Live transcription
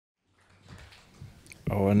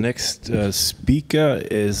Our next speaker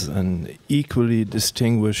is an equally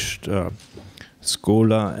distinguished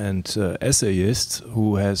scholar and essayist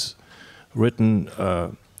who has written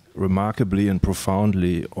remarkably and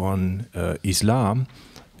profoundly on Islam.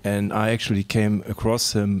 And I actually came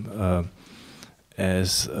across him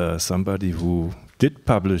as somebody who did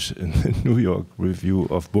publish in the New York Review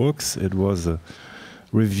of Books. It was a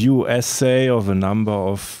review essay of a number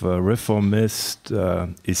of reformist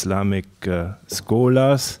Islamic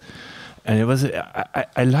scholars, and it was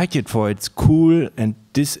I like it for its cool and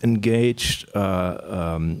disengaged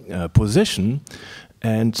position.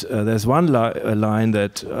 And there's one line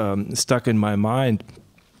that stuck in my mind.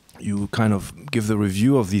 You kind of give the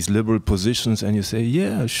review of these liberal positions, and you say,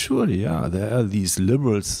 yeah, surely, yeah, there are these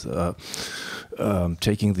liberals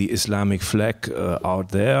taking the Islamic flag out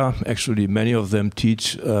there. Actually, many of them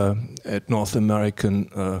teach at North American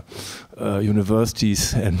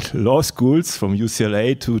universities and law schools, from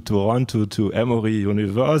UCLA to Toronto to Emory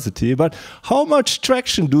University. But how much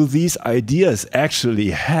traction do these ideas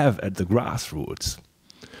actually have at the grassroots?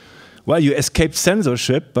 Well, you escaped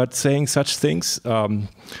censorship, but saying such things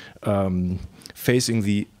facing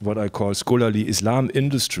the, what I call, scholarly Islam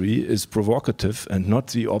industry is provocative and not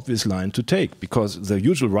the obvious line to take, because the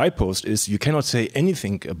usual riposte is you cannot say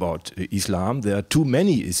anything about Islam. There are too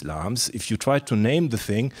many Islams. If you try to name the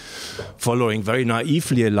thing, following very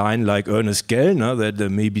naively a line like Ernest Gellner, that there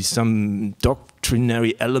may be some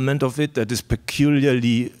doctrinary element of it that is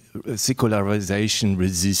peculiarly secularization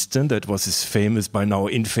resistant. That was his famous, by now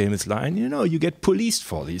infamous line. You know, you get policed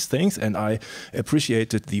for these things, and I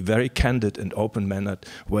appreciated the very candid and open-mannered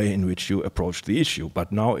way in which you approached the issue.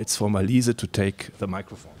 But now it's for Malise to take the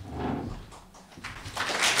microphone.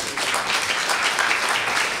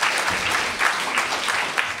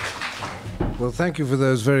 Well, thank you for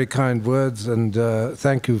those very kind words, and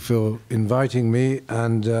thank you for inviting me.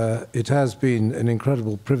 And it has been an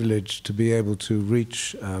incredible privilege to be able to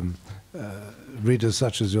reach readers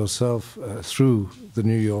such as yourself through the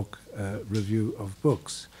New York Review of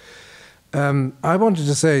Books. I wanted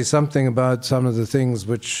to say something about some of the things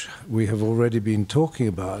which we have already been talking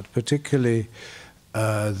about, particularly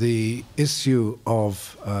the issue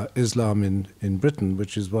of Islam in Britain,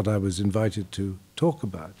 which is what I was invited to talk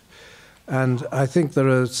about. And I think there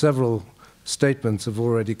are several statements have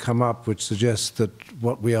already come up which suggest that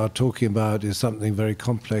what we are talking about is something very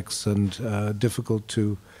complex and difficult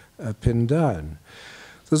to pin down.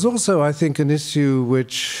 There's also, I think, an issue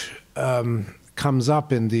which comes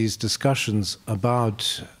up in these discussions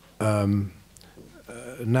about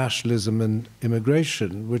nationalism and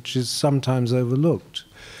immigration, which is sometimes overlooked.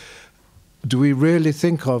 Do we really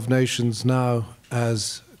think of nations now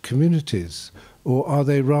as communities, or are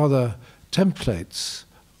they rather templates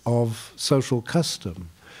of social custom?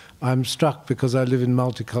 I'm struck because I live in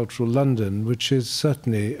multicultural London, which is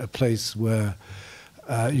certainly a place where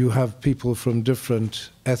you have people from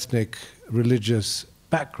different ethnic, religious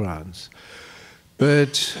backgrounds.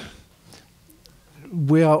 But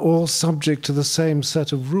we are all subject to the same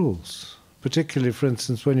set of rules. Particularly, for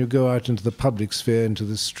instance, when you go out into the public sphere, into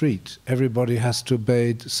the street, everybody has to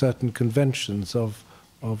obey certain conventions of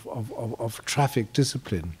traffic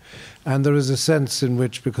discipline. And there is a sense in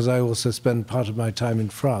which, because I also spend part of my time in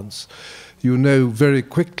France, you know very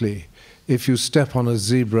quickly if you step on a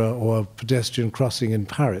zebra or a pedestrian crossing in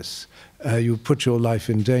Paris, you put your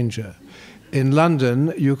life in danger. In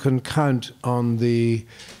London, you can count on the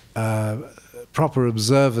proper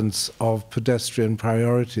observance of pedestrian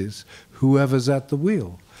priorities, whoever's at the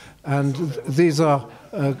wheel. And these are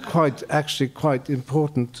actually quite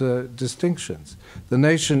important distinctions. The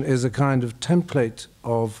nation is a kind of template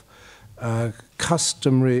of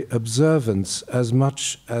customary observance as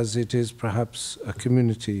much as it is perhaps a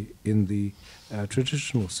community in the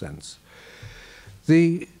traditional sense.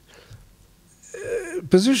 The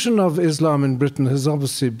position of Islam in Britain has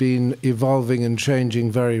obviously been evolving and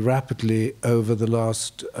changing very rapidly over the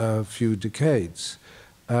last few decades.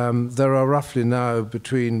 There are roughly now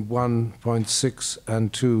between 1.6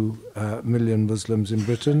 and 2 million Muslims in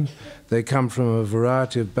Britain. They come from a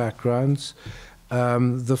variety of backgrounds.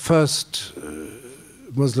 The first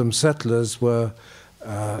Muslim settlers were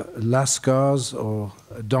Lascars or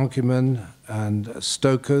donkeymen and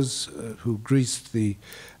stokers who greased the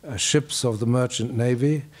ships of the merchant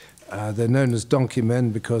navy. They're known as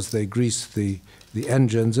donkeymen because they greased the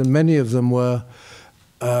engines, and many of them were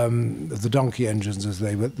the donkey engines, as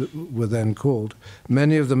they were then called.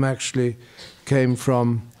 Many of them actually came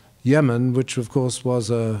from Yemen, which of course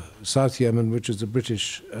was South Yemen, which is a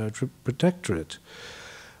British protectorate.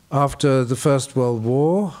 After the First World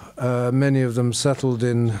War, many of them settled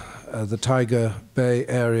in the Tiger Bay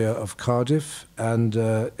area of Cardiff and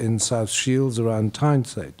in South Shields around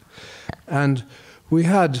Tyneside. And we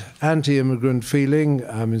had anti-immigrant feeling.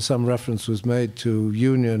 I mean, some reference was made to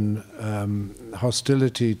Union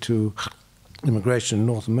hostility to immigration in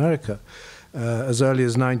North America. As early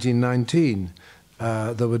as 1919,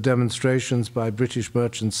 there were demonstrations by British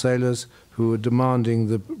merchant sailors who were demanding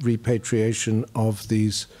the repatriation of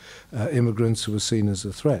these immigrants who were seen as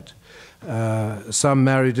a threat. Some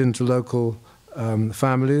married into local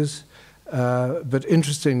families, but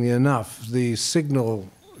interestingly enough, the signal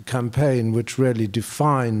campaign which really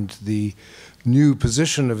defined the new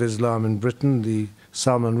position of Islam in Britain, the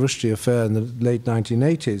Salman Rushdie affair in the late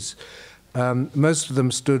 1980s, most of them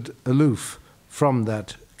stood aloof from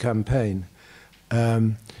that campaign.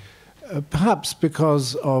 Perhaps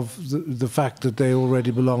because of the fact that they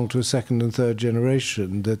already belonged to a second and third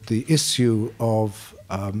generation, that the issue of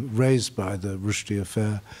raised by the Rushdie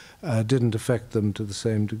affair didn't affect them to the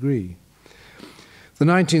same degree. The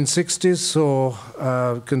 1960s saw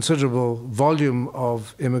a considerable volume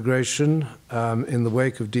of immigration in the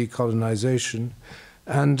wake of decolonization,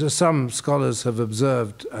 and some scholars have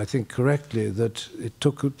observed, I think correctly, that it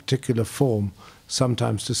took a particular form,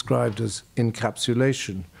 sometimes described as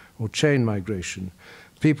encapsulation or chain migration.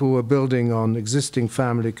 People were building on existing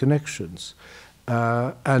family connections,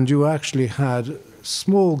 and you actually had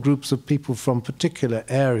small groups of people from particular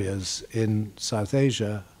areas in South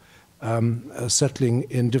Asia settling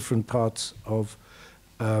in different parts of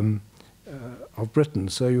Britain.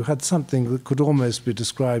 So you had something that could almost be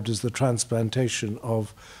described as the transplantation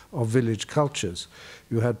of village cultures.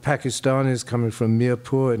 You had Pakistanis coming from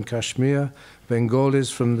Mirpur in Kashmir, Bengalis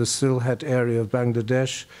from the Sylhet area of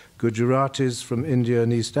Bangladesh, Gujaratis from India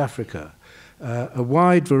and East Africa. A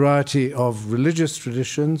wide variety of religious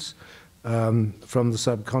traditions from the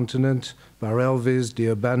subcontinent, Barelvis,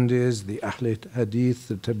 Deobandis, the Ahl Hadith,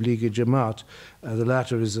 the Tablighi Jamaat. The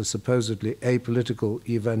latter is a supposedly apolitical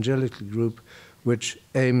evangelical group which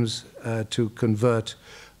aims to convert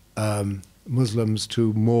Muslims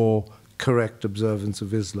to more correct observance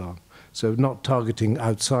of Islam. So not targeting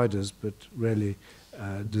outsiders, but really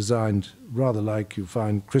designed rather like you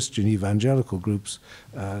find Christian evangelical groups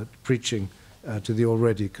preaching to the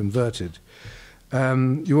already converted.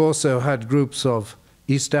 You also had groups of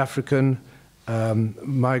East African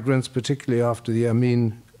migrants, particularly after the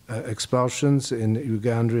Amin expulsions in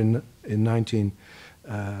Uganda in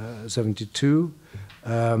 1972,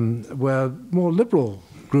 where more liberal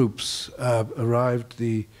groups arrived,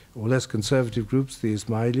 or less conservative groups, the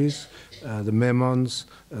Ismailis, the Memons,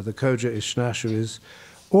 the Khoja Ishnasharis.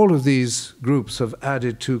 All of these groups have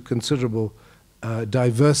added to considerable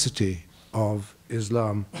diversity of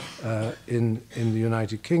Islam in the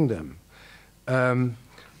United Kingdom.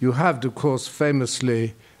 You have, of course,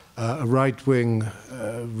 famously a right-wing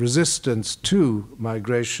resistance to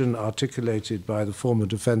migration articulated by the former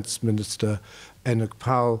Defense Minister Enoch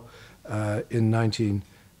Powell in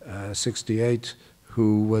 1968,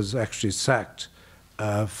 who was actually sacked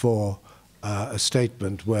for a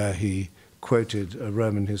statement where he quoted a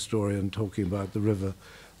Roman historian talking about the river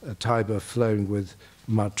Tiber flowing with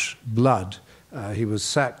much blood. He was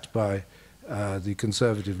sacked by the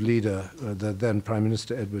Conservative leader, the then Prime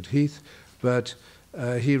Minister Edward Heath, but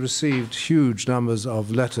he received huge numbers of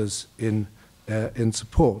letters in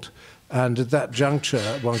support. And at that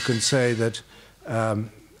juncture, one can say that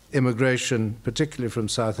immigration, particularly from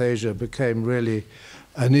South Asia, became really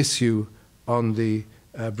an issue on the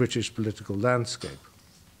British political landscape.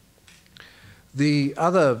 The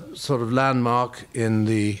other sort of landmark in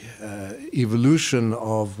the evolution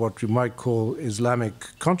of what you might call Islamic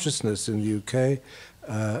consciousness in the UK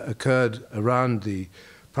occurred around the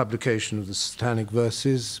publication of the Satanic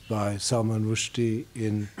Verses by Salman Rushdie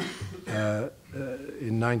in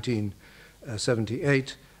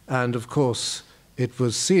 1978. And of course, it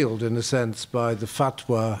was sealed in a sense by the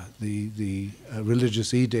fatwa, the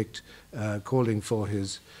religious edict calling for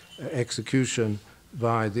his execution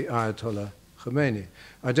by the Ayatollah Khomeini.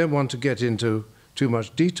 I don't want to get into too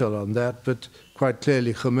much detail on that, but quite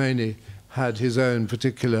clearly Khomeini had his own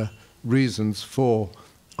particular reasons for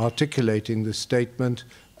articulating this statement.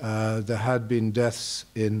 There had been deaths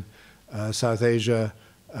in South Asia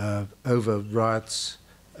over riots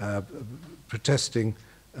protesting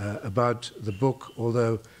about the book,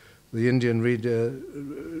 although the Indian reader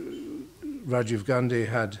Rajiv Gandhi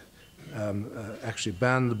had actually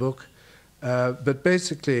banned the book. But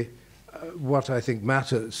basically, what I think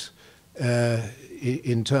matters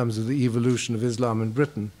in terms of the evolution of Islam in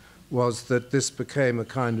Britain was that this became a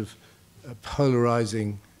kind of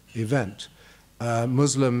polarizing event.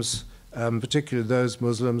 Muslims particularly those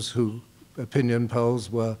Muslims who opinion polls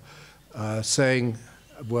were saying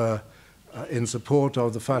were in support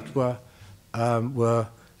of the fatwa, were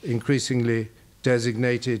increasingly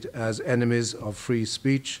designated as enemies of free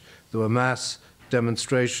speech. There were mass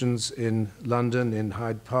demonstrations in London, in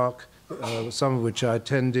Hyde Park, some of which I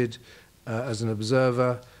attended as an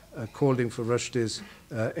observer, calling for Rushdie's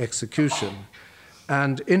execution.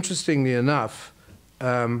 And interestingly enough,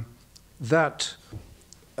 the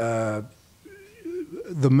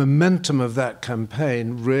momentum of that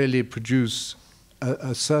campaign really produced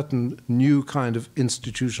a certain new kind of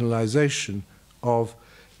institutionalization of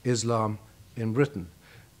Islam in Britain.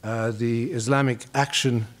 The Islamic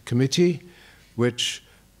Action Committee, which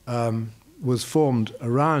was formed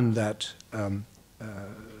around that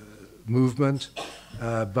movement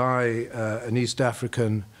by an East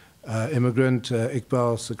African immigrant,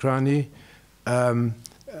 Iqbal Sakrani,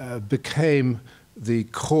 became the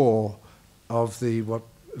core of what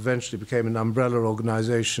eventually became an umbrella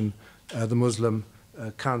organization, the Muslim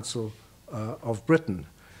Council of Britain,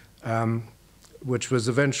 which was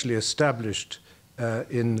eventually established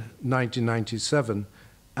in 1997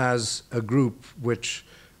 as a group which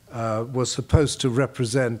was supposed to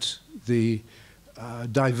represent the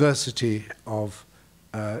diversity of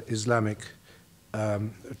Islamic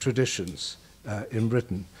traditions in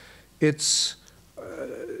Britain. Its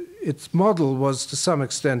model was to some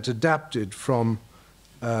extent adapted from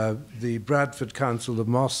the Bradford Council of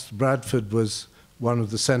Mosques. Bradford was one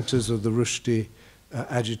of the centers of the Rushdie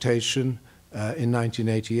agitation in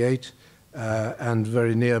 1988, and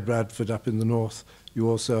very near Bradford up in the north, you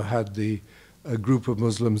also had a group of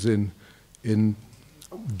Muslims in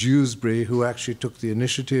Dewsbury who actually took the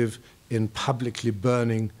initiative in publicly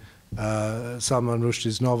burning Salman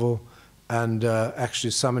Rushdie's novel and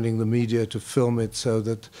actually summoning the media to film it so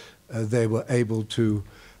that they were able to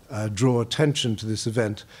draw attention to this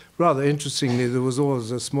event. Rather interestingly, there was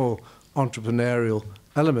always a small entrepreneurial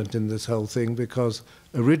element in this whole thing, because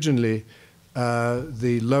originally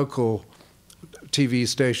the local TV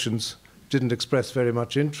stations didn't express very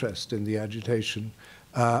much interest in the agitation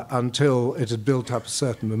until it had built up a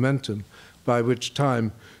certain momentum, by which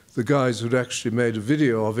time the guys who'd actually made a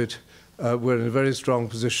video of it were in a very strong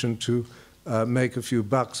position to make a few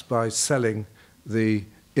bucks by selling the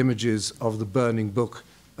images of the burning book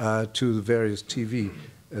to the various TV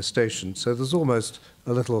stations. So there's almost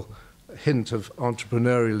a little hint of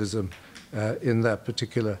entrepreneurialism in that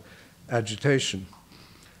particular agitation.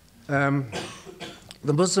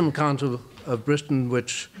 The Muslim Council of Britain,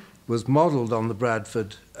 which was modeled on the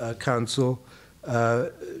Bradford Council,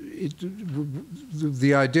 the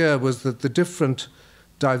idea was that the different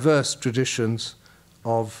diverse traditions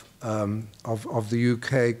of the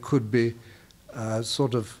UK could be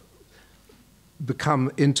sort of become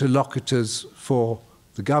interlocutors for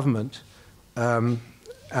the government, and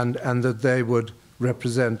that they would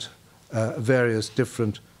represent various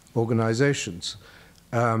different organizations.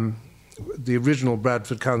 The original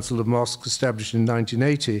Bradford Council of Mosques, established in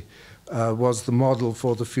 1980, was the model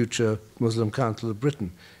for the future Muslim Council of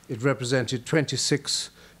Britain. It represented 26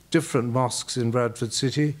 different mosques in Bradford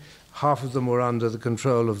City. Half of them were under the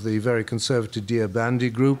control of the very conservative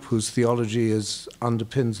Deobandi group, whose theology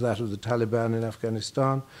underpins that of the Taliban in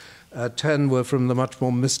Afghanistan. 10 were from the much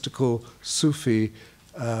more mystical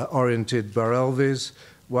Sufi-oriented Barelvis.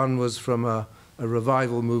 One was from a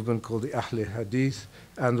revival movement called the Ahl Hadith,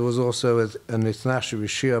 and there was also an Ithnashiri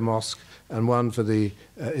Shia mosque and one for the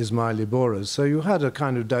Ismaili Bohras. So you had a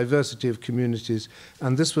kind of diversity of communities,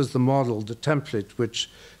 and this was the model, the template, which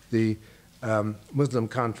the Muslim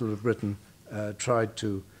Council of Britain tried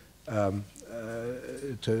to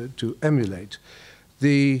emulate.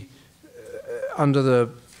 Under the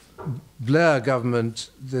Blair government,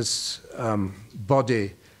 this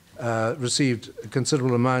body received a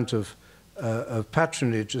considerable amount of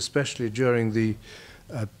patronage, especially during the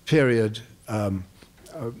period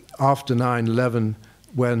after 9/11,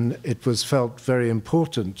 when it was felt very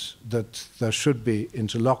important that there should be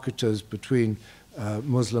interlocutors between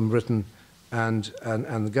Muslim Britain and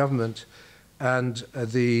the government, and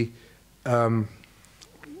the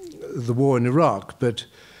war in Iraq. But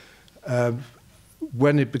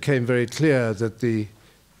when it became very clear that the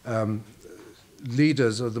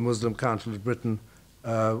leaders of the Muslim Council of Britain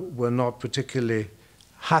were not particularly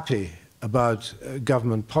happy about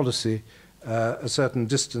government policy, a certain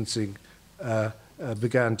distancing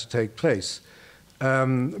began to take place.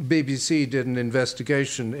 BBC did an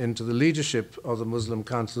investigation into the leadership of the Muslim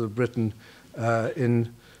Council of Britain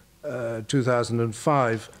in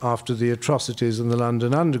 2005, after the atrocities in the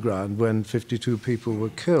London Underground, when 52 people were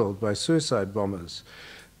killed by suicide bombers.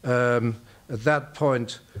 At that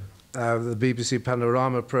point, the BBC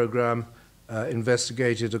Panorama programme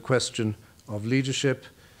investigated a question of leadership.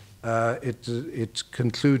 It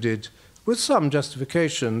concluded, with some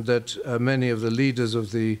justification, that many of the leaders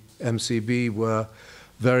of the MCB were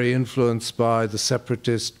very influenced by the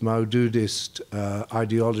separatist, Maududist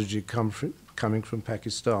ideology coming from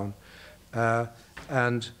Pakistan.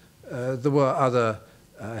 And there were other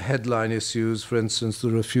headline issues, for instance,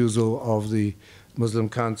 the refusal of the Muslim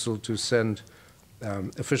Council to send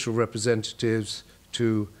official representatives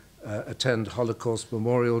to attend Holocaust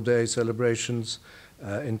Memorial Day celebrations.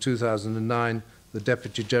 In 2009, the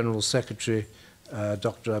Deputy General Secretary,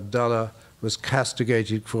 Dr. Abdallah, was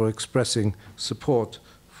castigated for expressing support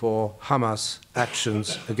for Hamas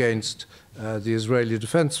actions against the Israeli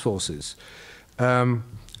Defense Forces.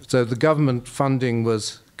 So the government funding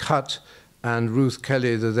was cut, and Ruth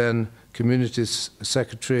Kelly, the then Communities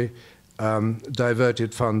Secretary,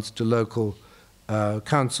 diverted funds to local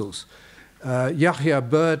councils. Yahya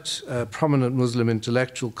Bert, a prominent Muslim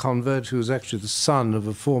intellectual convert, who was actually the son of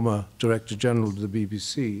a former Director General of the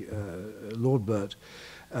BBC, Lord Bert,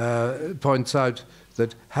 points out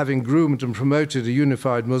that having groomed and promoted a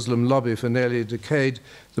unified Muslim lobby for nearly a decade,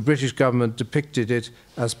 the British government depicted it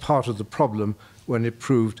as part of the problem when it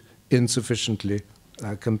proved insufficiently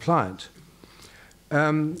compliant.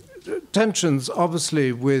 Tensions,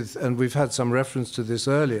 obviously, with, and we've had some reference to this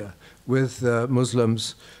earlier, with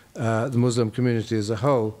Muslims, the Muslim community as a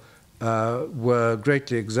whole, were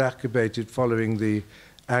greatly exacerbated following the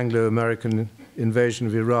Anglo-American invasion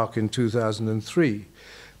of Iraq in 2003.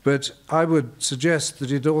 But I would suggest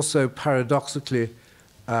that it also paradoxically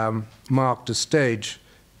marked a stage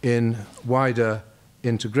in wider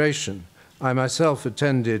integration. I myself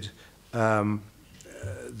attended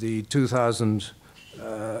the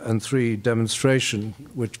 2003 demonstration,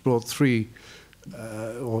 which brought 2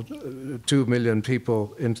 million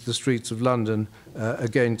people into the streets of London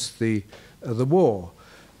against the war.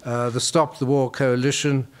 The Stop the War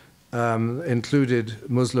coalition included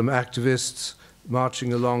Muslim activists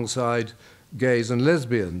marching alongside gays and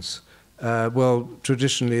lesbians. Well,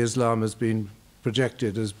 traditionally Islam has been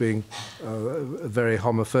projected as being very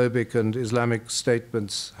homophobic, and Islamic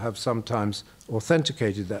statements have sometimes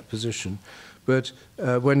authenticated that position. But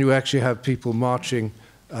when you actually have people marching,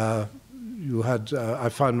 I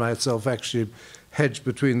found myself actually hedged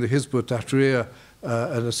between the Hizb ut-Tahrir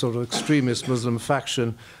and a sort of extremist Muslim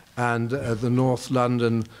faction and the North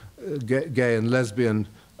London gay and lesbian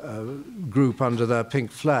group under their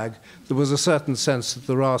pink flag. There was a certain sense that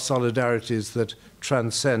there are solidarities that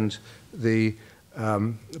transcend the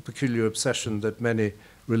peculiar obsession that many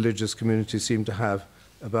religious communities seem to have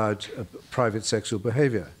about private sexual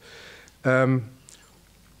behavior.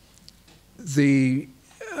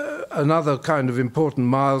 Another kind of important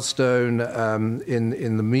milestone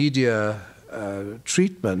in the media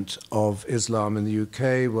treatment of Islam in the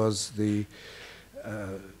UK was the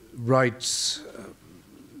right's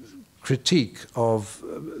critique of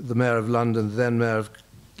the Mayor of London, then Mayor of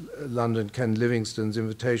London, Ken Livingstone's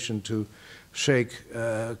invitation to Sheikh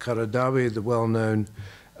Qaradawi, the well-known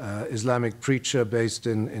Islamic preacher based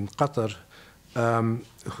in Qatar,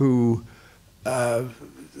 who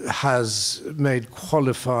has made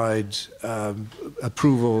qualified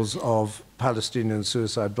approvals of Palestinian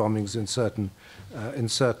suicide bombings in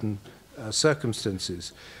certain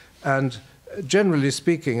circumstances. And generally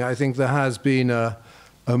speaking, I think there has been a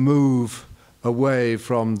move away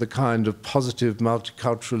from the kind of positive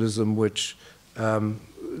multiculturalism which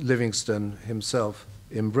Livingstone himself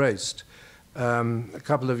embraced. A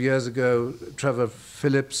couple of years ago, Trevor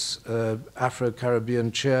Phillips,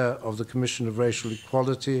 Afro-Caribbean chair of the Commission of Racial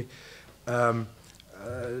Equality,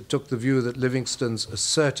 took the view that Livingstone's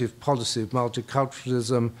assertive policy of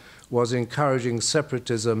multiculturalism was encouraging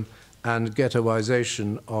separatism and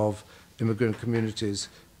ghettoization of immigrant communities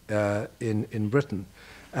in Britain.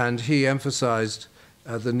 And he emphasized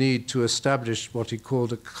the need to establish what he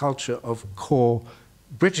called a culture of core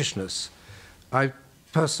Britishness. I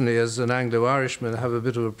personally, as an Anglo-Irishman, have a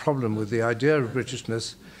bit of a problem with the idea of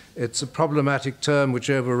Britishness. It's a problematic term which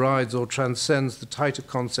overrides or transcends the tighter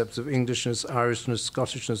concepts of Englishness, Irishness,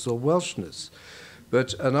 Scottishness, or Welshness.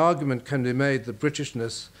 But an argument can be made that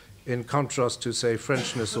Britishness, in contrast to, say,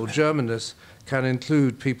 Frenchness or Germanness, can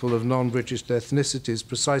include people of non-British ethnicities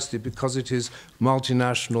precisely because it is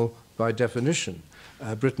multinational by definition.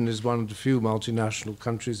 Britain is one of the few multinational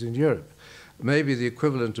countries in Europe. Maybe the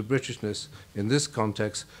equivalent of Britishness in this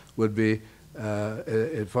context would be,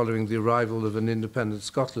 following the arrival of an independent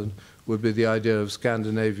Scotland, would be the idea of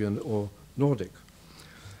Scandinavian or Nordic.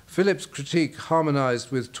 Philip's critique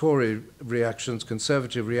harmonized with Tory reactions,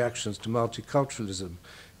 conservative reactions to multiculturalism.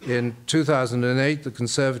 In 2008, the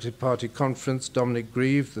Conservative Party conference, Dominic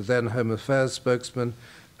Grieve, the then Home Affairs spokesman,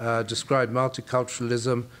 described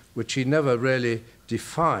multiculturalism, which he never really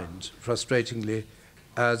defined, frustratingly,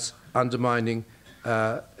 as undermining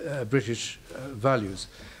British values.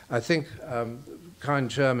 I think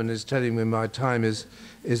kind chairman is telling me my time is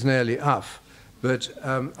nearly up, but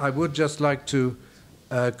I would just like to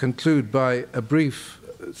conclude by a brief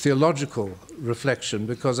theological reflection,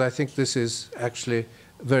 because I think this is actually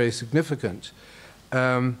very significant.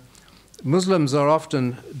 Muslims are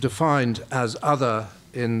often defined as other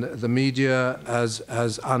in the media, as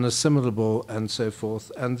unassimilable and so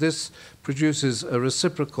forth, and this produces a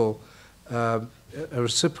reciprocal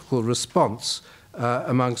response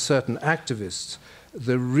among certain activists.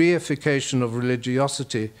 The reification of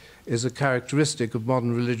religiosity is a characteristic of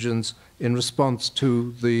modern religions in response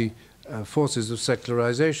to the forces of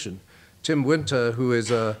secularization. Tim Winter, who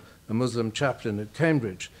is a Muslim chaplain at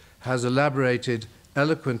Cambridge, has elaborated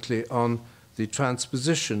eloquently on the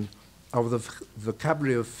transposition of the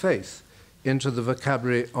vocabulary of faith into the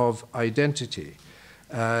vocabulary of identity.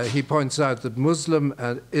 He points out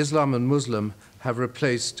that Islam and Muslim have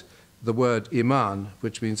replaced the word iman,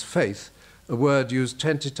 which means faith, a word used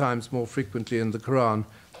 20 times more frequently in the Quran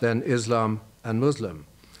than Islam and Muslim.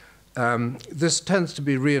 This tends to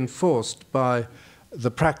be reinforced by the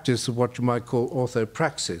practice of what you might call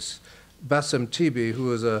orthopraxis. Bassem Tibi,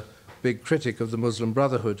 who is a big critic of the Muslim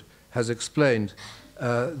Brotherhood, has explained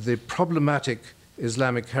the problematic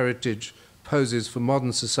Islamic heritage poses for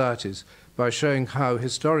modern societies by showing how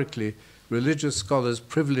historically religious scholars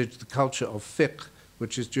privileged the culture of fiqh,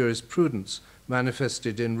 which is jurisprudence,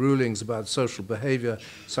 manifested in rulings about social behavior,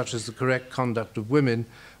 such as the correct conduct of women,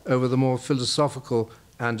 over the more philosophical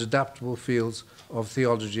and adaptable fields of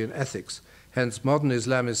theology and ethics. Hence, modern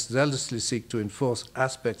Islamists zealously seek to enforce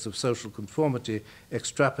aspects of social conformity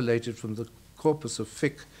extrapolated from the corpus of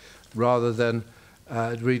fiqh rather than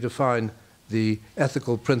redefine the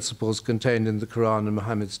ethical principles contained in the Quran and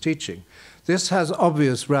Muhammad's teaching. This has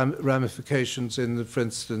obvious ramifications in, for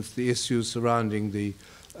instance, the issues surrounding the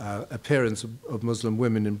appearance of Muslim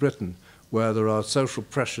women in Britain, where there are social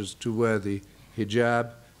pressures to wear the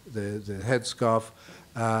hijab, the headscarf,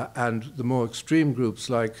 and the more extreme groups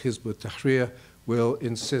like Hizb ut-Tahrir will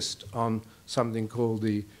insist on something called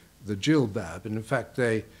the jilbab. And in fact,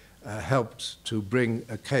 they helped to bring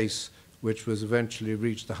a case which was eventually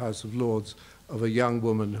reached the House of Lords of a young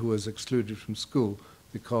woman who was excluded from school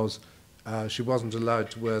because she wasn't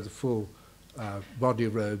allowed to wear the full body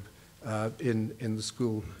robe in the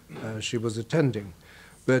school she was attending.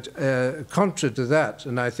 But contrary to that,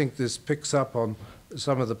 and I think this picks up on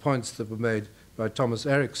some of the points that were made by Thomas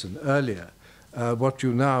Eriksson earlier, what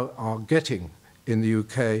you now are getting in the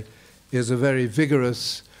UK is a very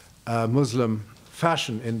vigorous Muslim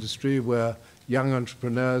fashion industry where young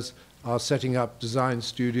entrepreneurs are setting up design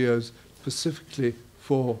studios specifically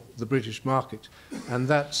for the British market. And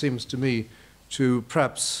that seems to me to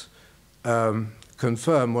perhaps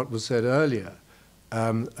confirm what was said earlier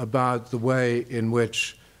about the way in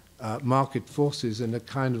which market forces in a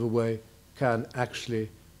kind of a way can actually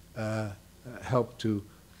help to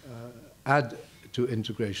add to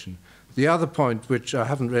integration. The other point, which I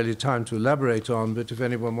haven't really time to elaborate on, but if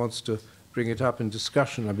anyone wants to bring it up in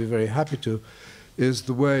discussion, I'd be very happy to, is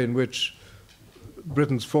the way in which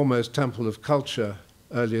Britain's foremost temple of culture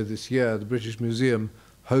earlier this year, the British Museum,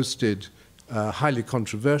 hosted, highly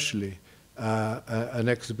controversially, an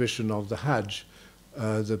exhibition of the Hajj,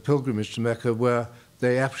 the pilgrimage to Mecca, where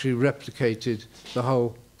they actually replicated the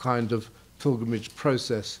whole kind of pilgrimage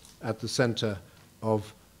process at the center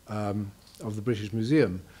of the British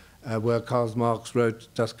Museum, where Karl Marx wrote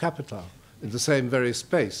Das Kapital, in the same very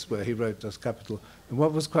space where he wrote Das Kapital. And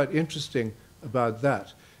what was quite interesting about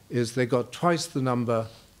that is they got twice the number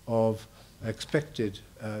of expected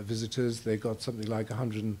visitors. They got something like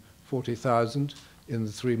 140,000 in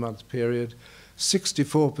the 3-month period,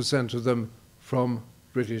 64% of them from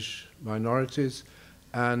British minorities,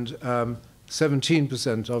 and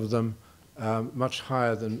 17% of them, much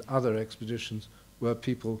higher than other expeditions, were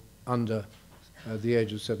people under the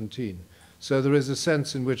age of 17. So there is a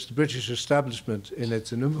sense in which the British establishment, in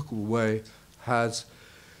its inimitable way, has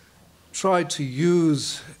tried to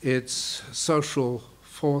use its social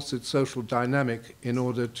force, its social dynamic, in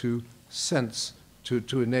order to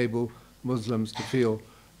enable Muslims to feel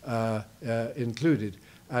included.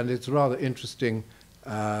 And it's a rather interesting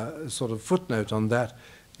sort of footnote on that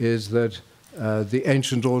is that the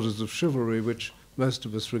ancient orders of chivalry, which most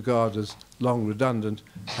of us regard as long redundant,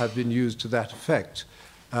 have been used to that effect.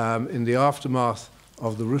 in the aftermath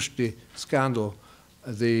of the Rushdie scandal,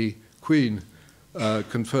 the Queen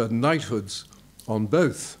conferred knighthoods on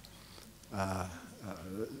both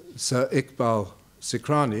Sir Iqbal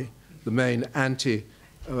Sikrani, the main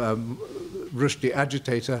anti-Rushdie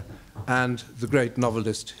agitator, and the great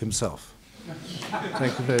novelist himself.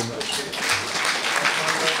 Thank you very much.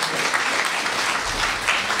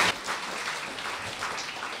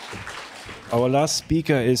 Our last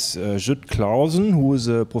speaker is Jytte Klausen, who is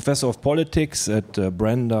a professor of politics at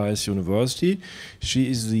Brandeis University.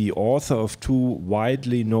 She is the author of two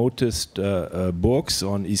widely noticed books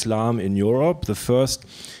on Islam in Europe. The first,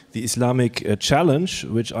 The Islamic Challenge,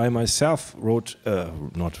 which I myself wrote, I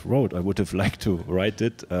would have liked to write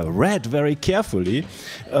it, read very carefully.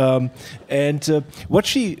 What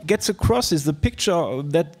she gets across is the picture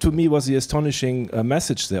that to me was the astonishing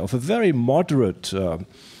message there of a very moderate,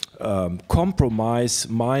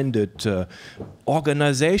 compromise-minded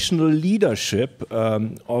organizational leadership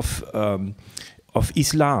of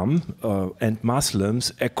Islam and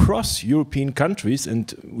Muslims across European countries.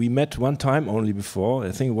 And we met one time only before,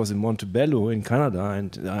 I think it was in Montebello in Canada,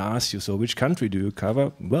 and I asked you, so which country do you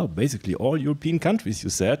cover? Well, basically all European countries, you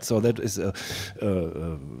said. So that is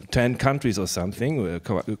 10 countries or something,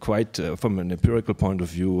 quite from an empirical point of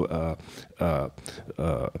view,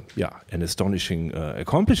 yeah, an astonishing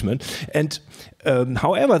accomplishment. And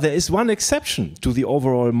however, there is one exception to the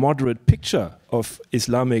overall moderate picture of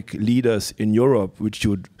Islamic leaders in Europe, which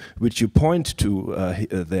you point to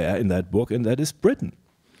there in that book, and that is Britain.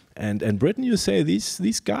 And Britain, you say,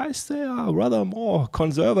 these guys, they are rather more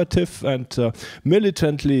conservative and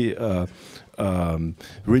militantly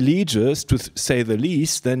religious, to say the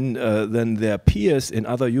least, than their peers in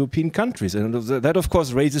other European countries. And that, of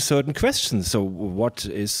course, raises certain questions. So what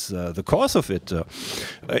is the cause of it?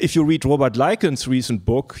 If you read Robert Lyken's recent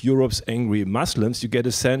book, Europe's Angry Muslims, you get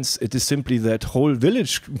a sense it is simply that whole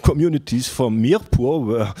village communities from Mirpur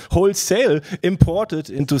were wholesale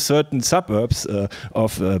imported into certain suburbs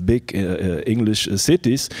of big English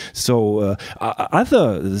cities. So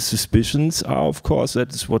other suspicions are, of course,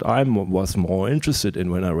 that is what I was more interested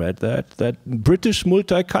in when I read that British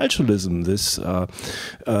multiculturalism, this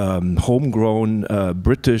homegrown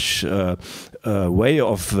British way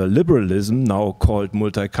of liberalism, now called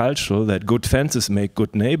multicultural, that good fences make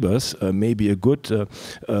good neighbors, may be a good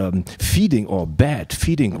feeding or bad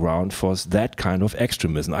feeding ground for that kind of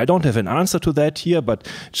extremism. I don't have an answer to that here, but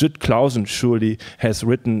Jytte Klausen surely has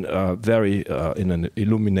written very in an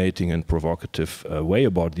illuminating and provocative way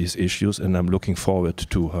about these issues, and I'm looking forward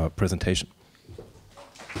to her presentation.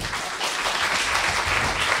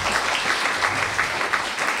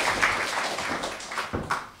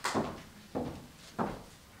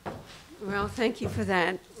 Well, thank you for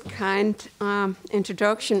that kind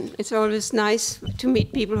introduction. It's always nice to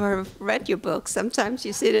meet people who have read your book. Sometimes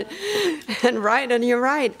you sit and write and you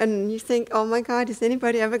write and you think, oh my God, is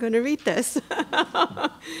anybody ever going to read this?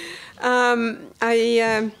 I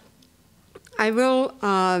will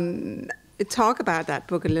talk about that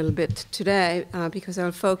book a little bit today because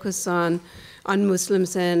I'll focus on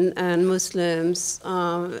Muslims and Muslims'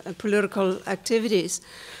 political activities.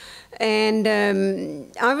 And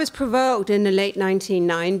I was provoked in the late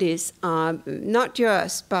 1990s, not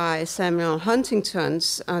just by Samuel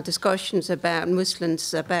Huntington's discussions about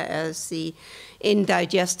Muslims as the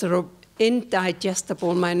indigestible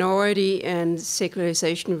minority and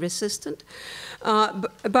secularization resistant,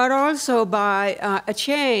 but also by a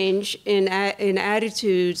change in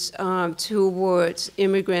attitudes towards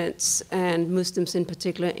immigrants and Muslims in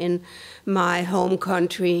particular in my home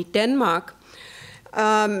country, Denmark.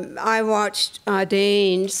 I watched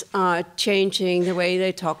Danes changing the way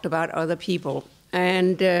they talked about other people.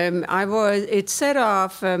 And it set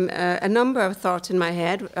off a number of thoughts in my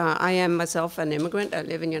head. I am myself an immigrant. I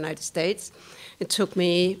live in the United States. It took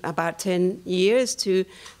me about 10 years to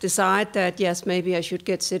decide that, yes, maybe I should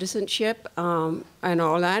get citizenship and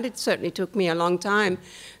all that. It certainly took me a long time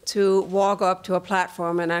to walk up to a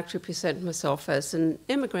platform and actually present myself as an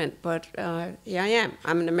immigrant. But here I am.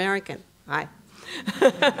 I'm an American. Hi.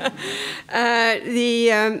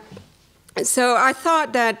 So I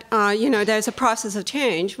thought that, there's a process of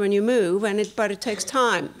change when you move, but it takes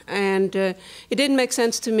time. And it didn't make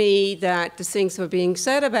sense to me that the things that were being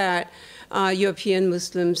said about European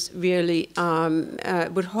Muslims really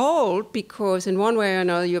would hold, because in one way or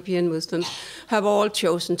another, European Muslims have all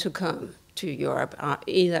chosen to come to Europe,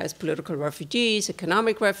 either as political refugees,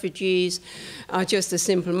 economic refugees, just as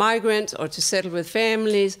simple migrants, or to settle with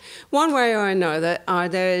families. One way or another,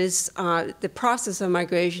 the process of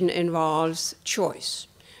migration involves choice,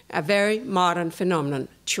 a very modern phenomenon,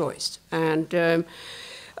 choice. And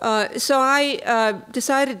So I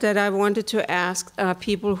decided that I wanted to ask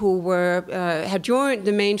people who had joined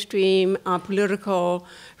the mainstream political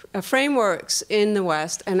frameworks in the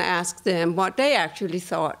West and ask them what they actually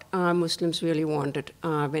thought Muslims really wanted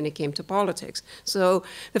when it came to politics. So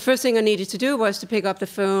the first thing I needed to do was to pick up the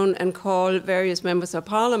phone and call various members of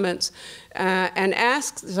parliaments and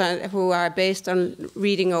ask, who are based on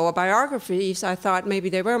reading our biographies. I thought maybe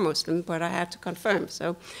they were Muslim, but I had to confirm.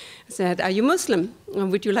 So I said, "Are you Muslim?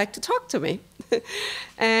 Would you like to talk to me?"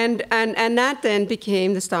 and that then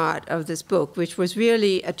became the start of this book, which was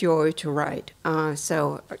really a joy to write.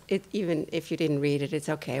 So even if you didn't read it, it's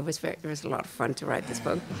okay. It was a lot of fun to write this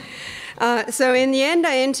book. So in the end,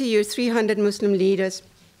 I interviewed 300 Muslim leaders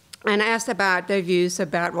and asked about their views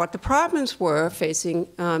about what the problems were facing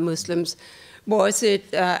Muslims. Was it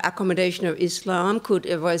accommodation of Islam?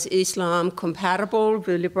 Was Islam compatible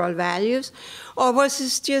with liberal values? Or was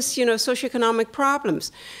this just, socioeconomic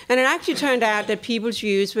problems? And it actually turned out that people's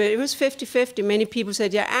views were, it was 50-50. Many people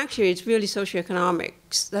said, yeah, actually, it's really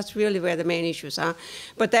socioeconomics. That's really where the main issues are.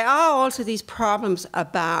 But there are also these problems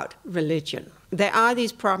about religion. There are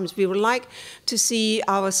these problems. We would like to see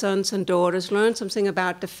our sons and daughters learn something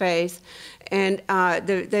about the faith. And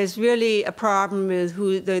there's really a problem with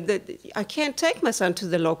I can't take my son to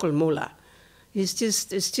the local mullah. It's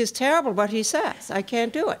just terrible what he says. I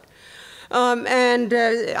can't do it.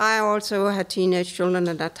 I also had teenage children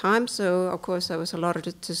at that time, so of course there was a lot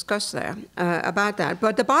to discuss there about that.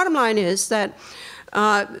 But the bottom line is that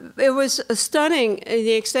it was stunning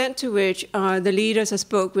the extent to which the leaders I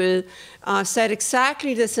spoke with said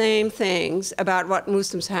exactly the same things about what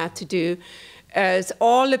Muslims had to do as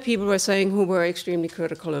all the people were saying who were extremely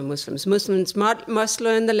critical of Muslims. Muslims must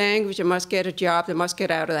learn the language, they must get a job, they must get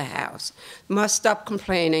out of the house, must stop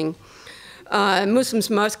complaining. Muslims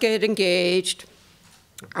must get engaged.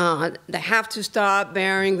 They have to stop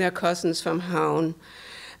marrying their cousins from home.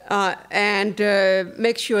 And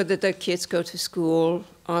make sure that their kids go to school.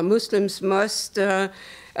 Muslims must,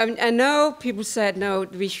 I know people said, no,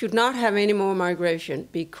 we should not have any more migration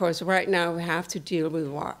because right now we have to deal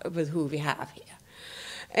with who we have here.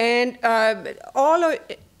 And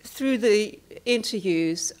through the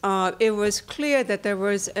interviews, it was clear that there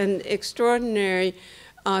was an extraordinary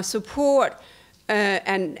support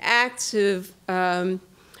and active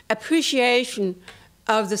appreciation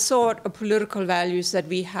of the sort of political values that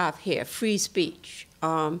we have here: free speech,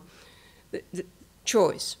 the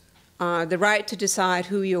choice, the right to decide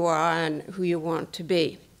who you are and who you want to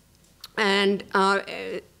be. And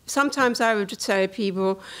sometimes I would say to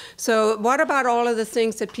people, so what about all of the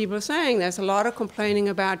things that people are saying? There's a lot of complaining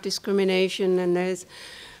about discrimination, and there's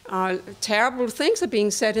terrible things are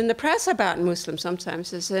being said in the press about Muslims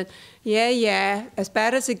sometimes. They said, yeah, as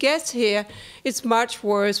bad as it gets here, it's much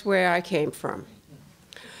worse where I came from.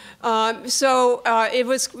 So it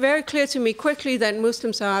was very clear to me quickly that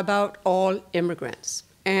Muslims are about all immigrants,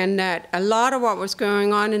 and that a lot of what was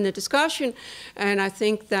going on in the discussion, and I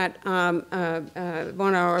think that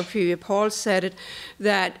one of our previous polls said it,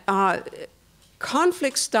 that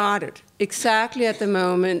conflict started exactly at the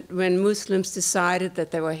moment when Muslims decided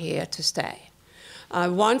that they were here to stay.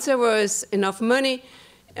 Once there was enough money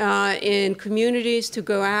in communities to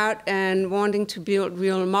go out and wanting to build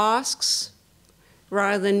real mosques,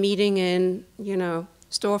 rather than meeting in,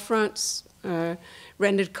 storefronts,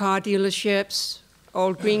 rented car dealerships,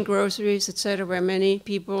 old green groceries, etc., where many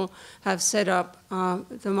people have set up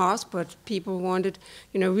the mosque, but people wanted,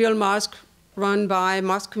 real mosque run by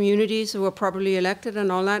mosque communities who were properly elected and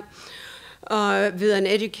all that, with an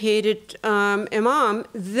educated imam.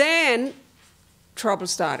 Then trouble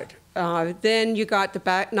started. Then you got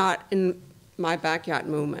the not in my backyard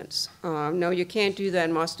movements. No, you can't do that.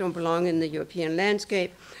 Mosques don't belong in the European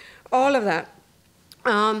landscape. All of that.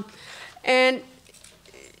 And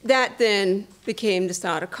that then became the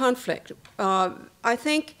start of conflict. I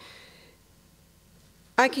think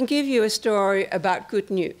I can give you a story about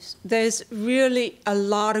good news. There's really a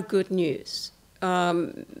lot of good news.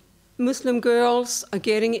 Muslim girls are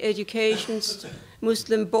getting educations.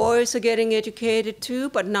 Muslim boys are getting educated too,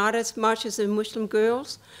 but not as much as the Muslim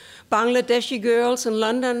girls. Bangladeshi girls in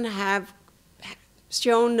London have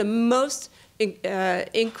shown the most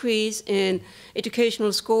increase in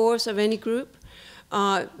educational scores of any group.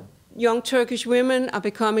 Young Turkish women are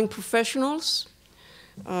becoming professionals.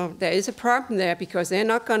 There is a problem there because they're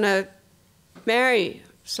not going to marry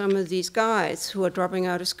some of these guys who are dropping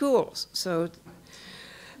out of schools. So,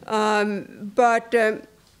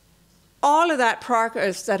 all of that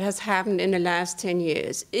progress that has happened in the last 10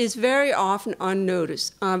 years is very often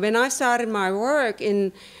unnoticed. When I started my work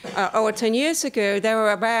over 10 years ago, there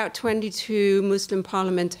were about 22 Muslim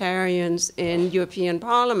parliamentarians in European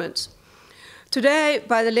parliaments. Today,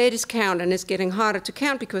 by the latest count, and it's getting harder to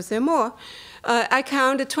count because there are more, I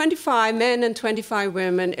counted 25 men and 25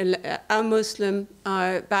 women of Muslim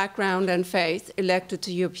background and faith elected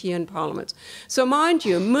to European parliaments. So mind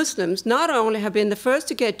you, Muslims not only have been the first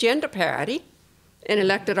to get gender parity in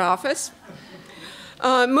elected office,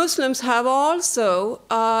 Muslims have also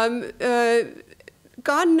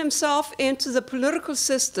gotten themselves into the political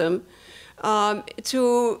system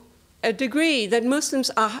to a degree that Muslims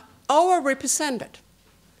are overrepresented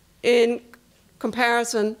in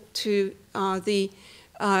comparison to the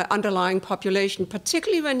underlying population,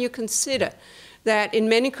 particularly when you consider that in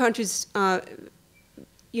many countries,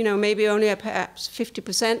 maybe only perhaps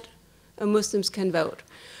 50% of Muslims can vote.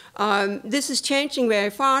 This is changing very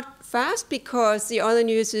fast because the other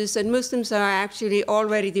news is that Muslims are actually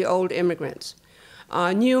already the old immigrants.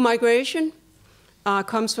 New migration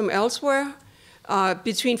comes from elsewhere.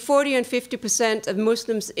 Between 40 and 50% of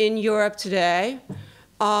Muslims in Europe today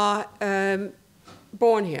are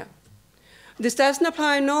born here. This doesn't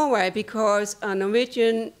apply in Norway because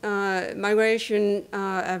Norwegian migration,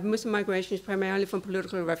 Muslim migration, is primarily from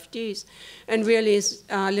political refugees and really is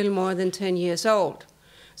a little more than 10 years old.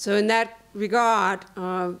 So in that regard,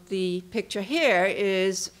 the picture here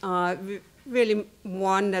is really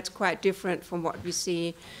one that's quite different from what we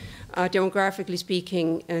see demographically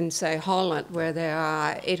speaking in, say, Holland, where there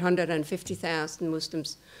are 850,000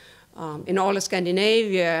 Muslims. In all of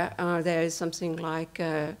Scandinavia, there is something like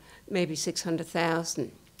maybe 600,000.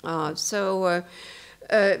 I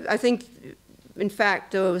think, in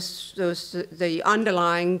fact, the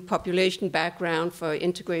underlying population background for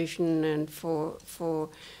integration and for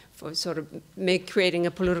sort of creating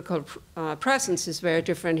a political presence is very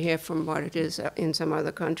different here from what it is in some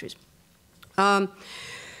other countries.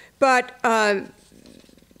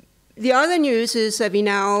 The other news is that we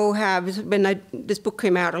now have, this book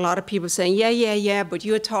came out, a lot of people saying, yeah, but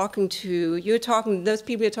those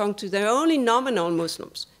people you're talking to, they're only nominal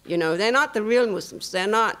Muslims. They're not the real Muslims. They're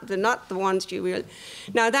not the ones you really.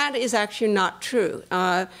 Now that is actually not true.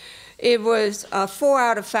 It was 4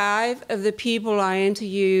 out of 5 of the people I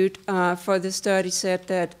interviewed for the study said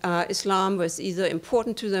that Islam was either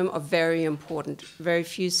important to them or very important. Very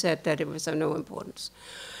few said that it was of no importance.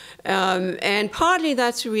 And partly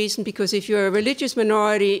that's the reason, because if you're a religious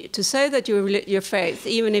minority, to say that your faith,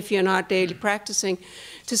 even if you're not daily practicing,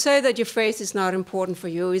 to say that your faith is not important for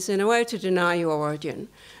you is in a way to deny your origin.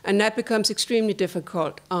 And that becomes extremely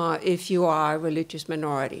difficult if you are a religious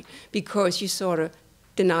minority, because you sort of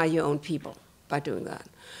deny your own people by doing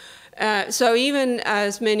that. So even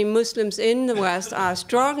as many Muslims in the West are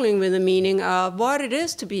struggling with the meaning of what it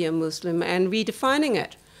is to be a Muslim and redefining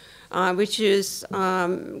it, which is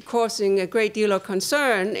causing a great deal of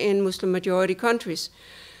concern in Muslim-majority countries,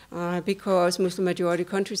 because Muslim-majority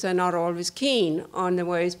countries are not always keen on the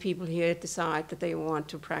ways people here decide that they want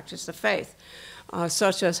to practice the faith,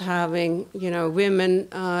 such as having, women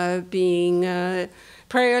being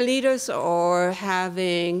prayer leaders, or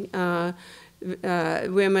having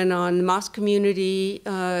women on the mosque community,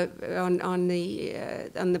 on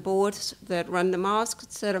the boards that run the mosque,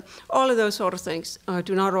 etc. All of those sort of things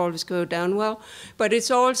do not always go down well. But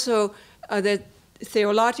it's also the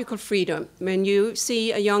theological freedom. When you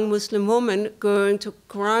see a young Muslim woman going to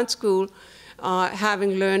Quran school,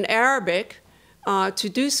 having learned Arabic to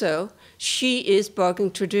do so, she is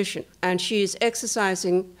bucking tradition, and she is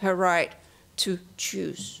exercising her right to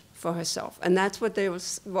choose for herself. And that's what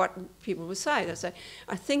people would say. They say,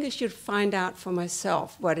 I think I should find out for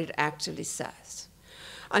myself what it actually says.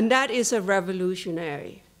 And that is a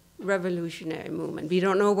revolutionary movement. We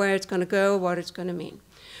don't know where it's going to go, what it's going to mean.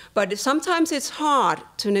 But sometimes it's hard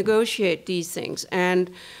to negotiate these things.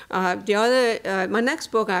 And my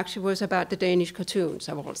next book actually was about the Danish cartoons,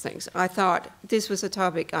 of all things. I thought this was a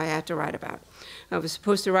topic I had to write about. I was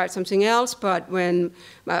supposed to write something else, but when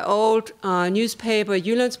my old newspaper,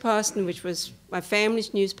 Jyllandsposten, which was my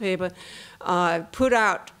family's newspaper, put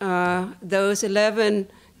out those 11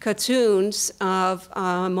 cartoons of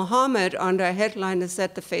Muhammad under a headline that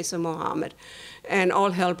said "The Face of Muhammad," and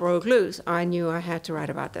all hell broke loose, I knew I had to write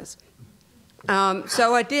about this.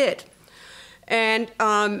 So I did. And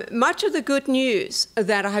much of the good news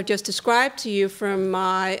that I have just described to you from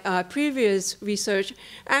my previous research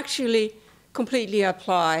actually completely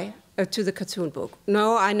apply to the cartoon book.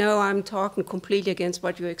 No, I know I'm talking completely against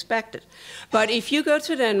what you expected. But if you go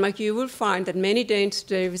to Denmark, you will find that many Danes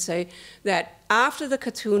today will say that after the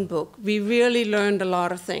cartoon book, we really learned a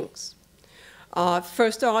lot of things.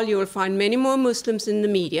 First of all, you will find many more Muslims in the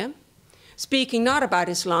media, speaking not about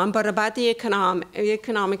Islam, but about the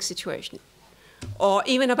economic situation, or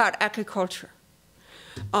even about agriculture.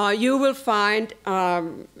 You will find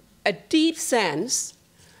a deep sense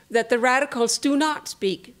that the radicals do not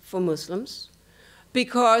speak for Muslims,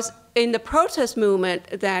 because in the protest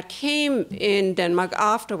movement that came in Denmark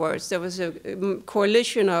afterwards, there was a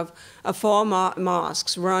coalition of 4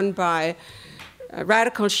 mosques run by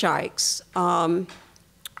radical sheikhs.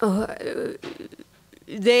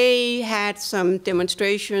 They had some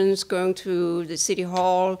demonstrations going to the city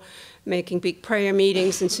hall, making big prayer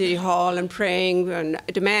meetings in City Hall and praying and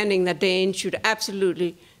demanding that Danes should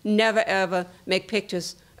absolutely never ever make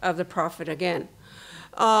pictures of the Prophet again.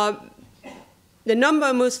 The number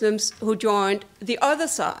of Muslims who joined the other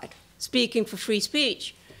side, speaking for free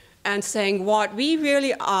speech and saying what we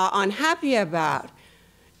really are unhappy about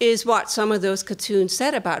is what some of those cartoons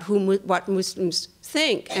said about what Muslims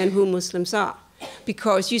think and who Muslims are.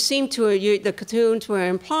 Because you seem to, the cartoons were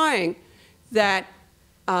implying that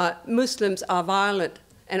Muslims are violent,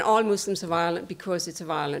 and all Muslims are violent because it's a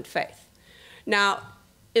violent faith. Now,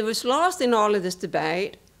 it was lost in all of this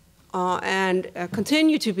debate, and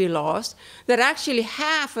continue to be lost, that actually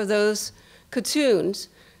half of those cartoons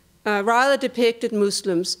rather depicted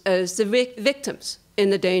Muslims as the victims in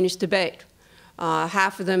the Danish debate.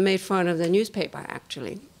 Half of them made fun of the newspaper,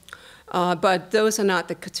 actually. But those are not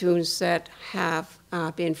the cartoons that have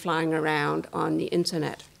been flying around on the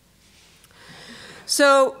internet.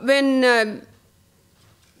 So when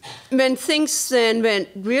things then went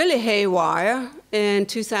really haywire in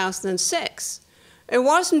 2006, it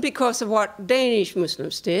wasn't because of what Danish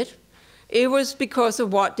Muslims did. It was because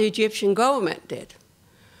of what the Egyptian government did.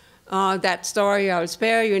 That story I'll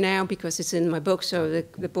spare you now because it's in my book. So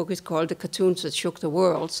the book is called The Cartoons That Shook the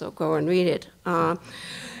World, so go and read it.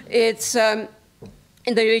 It's in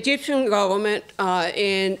the Egyptian government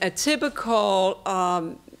in a typical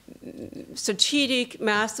strategic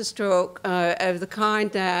masterstroke of the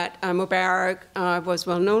kind that Mubarak was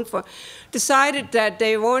well known for, decided that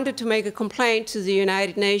they wanted to make a complaint to the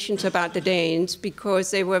United Nations about the Danes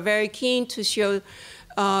because they were very keen to show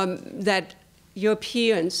that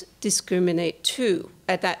Europeans discriminate too.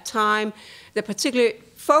 At that time, the particular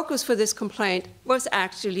focus for this complaint was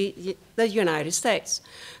actually the United States.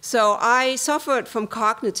 So I suffered from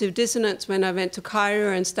cognitive dissonance when I went to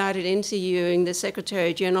Cairo and started interviewing the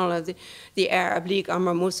Secretary General of the Arab League,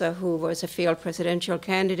 Amr Moussa, who was a failed presidential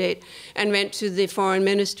candidate, and went to the foreign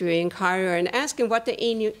ministry in Cairo and asked him what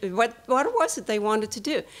was it they wanted to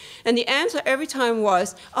do. And the answer every time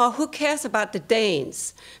was, oh, who cares about the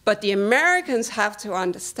Danes? But the Americans have to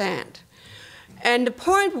understand. And the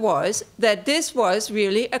point was that this was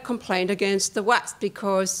really a complaint against the West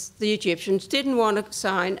because the Egyptians didn't want to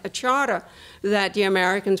sign a charter that the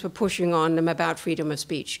Americans were pushing on them about freedom of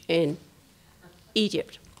speech in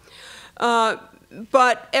Egypt.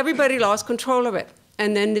 But everybody lost control of it.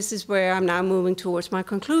 And then this is where I'm now moving towards my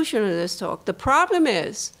conclusion of this talk. The problem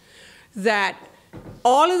is that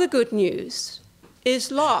all of the good news is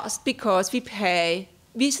lost because we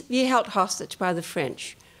held hostage by the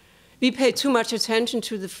French. We paid too much attention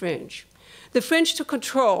to the French. The French took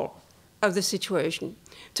control of the situation.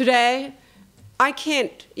 Today, I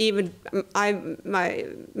can't even,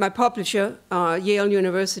 my publisher, Yale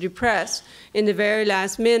University Press, in the very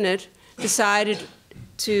last minute, decided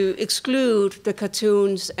to exclude the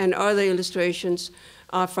cartoons and other illustrations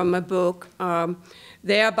from my book,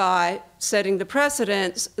 thereby setting the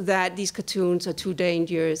precedence that these cartoons are too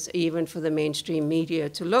dangerous even for the mainstream media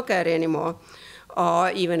to look at anymore,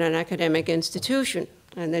 or even an academic institution.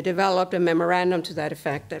 And they developed a memorandum to that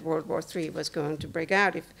effect that World War III was going to break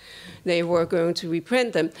out if they were going to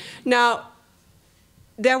reprint them. Now,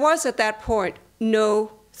 there was at that point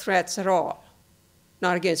no threats at all.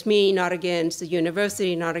 Not against me, not against the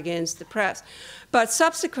university, not against the press. But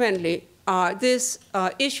subsequently, this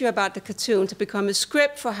issue about the cartoons had become a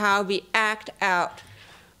script for how we act out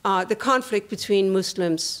the conflict between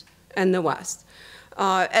Muslims and the West.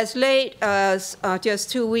 As late as just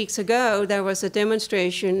 2 weeks ago, there was a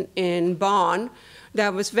demonstration in Bern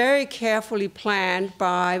that was very carefully planned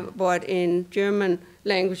by what in German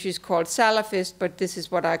language is called Salafist, but this is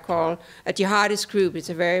what I call a jihadist group. It's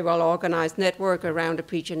a very well-organized network around a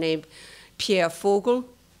preacher named Pierre Vogel.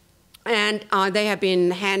 And they have been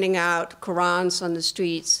handing out Qurans on the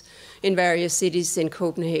streets in various cities in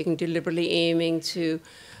Copenhagen, deliberately aiming to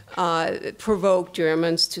provoked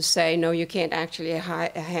Germans to say, no, you can't actually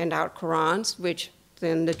hand out Qurans, which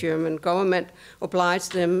then the German government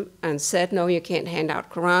obliged them and said, no, you can't hand out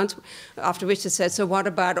Qurans. After which they said, so what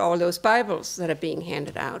about all those Bibles that are being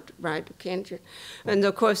handed out, right? Can't you? And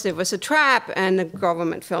of course there was a trap, and the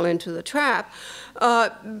government fell into the trap.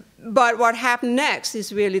 But what happened next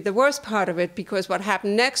is really the worst part of it, because what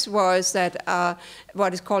happened next was that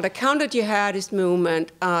what is called a counter-jihadist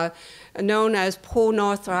movement, known as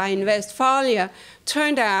Pro-North Rhine-Westphalia,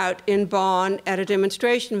 turned out in Bern at a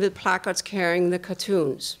demonstration with placards carrying the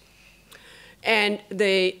cartoons. And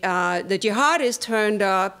the jihadists turned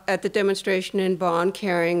up at the demonstration in Bern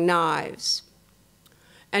carrying knives.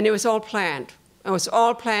 And it was all planned. It was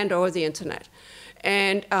all planned over the internet.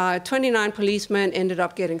 And 29 policemen ended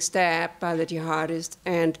up getting stabbed by the jihadists,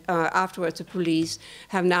 and afterwards the police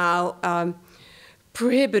have now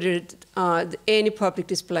prohibited any public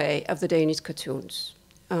display of the Danish cartoons.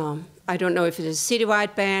 I don't know if it is a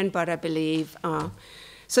citywide ban, but I believe.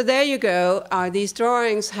 So there you go. These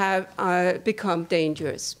drawings have become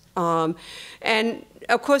dangerous. And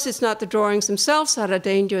of course, it's not the drawings themselves that are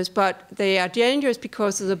dangerous, but they are dangerous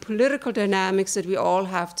because of the political dynamics that we all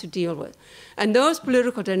have to deal with. And those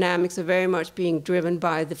political dynamics are very much being driven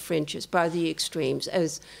by the fringes, by the extremes,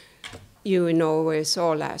 as you in Norway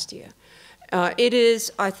saw last year. It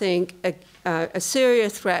is, I think, a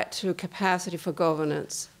serious threat to capacity for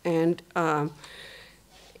governance, and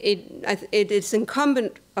it is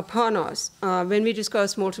incumbent upon us, when we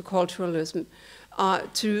discuss multiculturalism,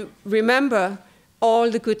 to remember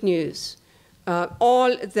all the good news,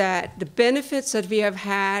 all that the benefits that we have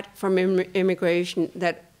had from immigration,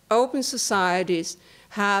 that open societies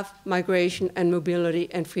have migration and mobility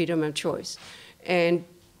and freedom and choice. And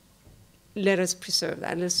let us preserve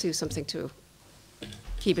that. Let's do something to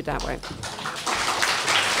keep it that way.